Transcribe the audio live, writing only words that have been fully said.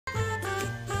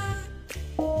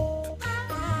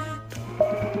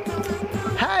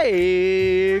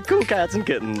Hey, cool cats and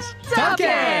kittens.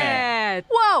 Tomcat!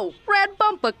 Whoa, red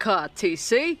bumper car,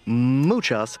 TC.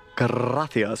 Muchas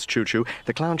gracias, Choo-Choo.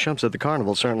 The clown chumps at the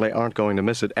carnival certainly aren't going to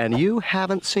miss it, and you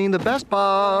haven't seen the best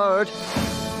part.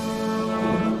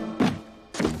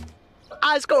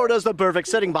 I scored us the perfect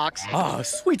sitting box. Oh,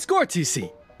 sweet score,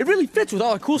 TC. It really fits with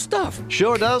all our cool stuff.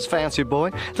 Sure does, fancy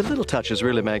boy. The little touches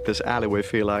really make this alleyway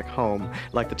feel like home.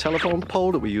 Like the telephone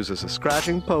pole that we use as a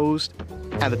scratching post,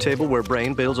 and the table where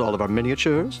Brain builds all of our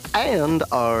miniatures, and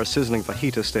our sizzling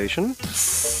fajita station.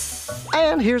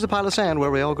 And here's a pile of sand where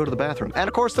we all go to the bathroom. And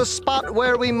of course, the spot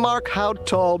where we mark how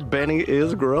tall Benny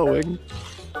is growing.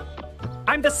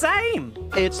 I'm the same.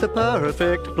 It's the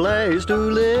perfect place to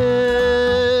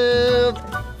live.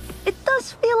 It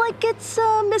does feel like it's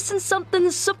missing something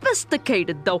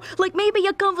sophisticated, though. Like maybe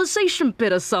a conversation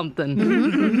bit or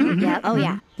something. Yeah. Oh,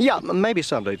 yeah. Yeah, maybe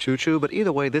someday, Choo-Choo, but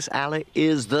either way, this alley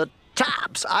is the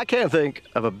tops. I can't think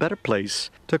of a better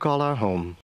place to call our home.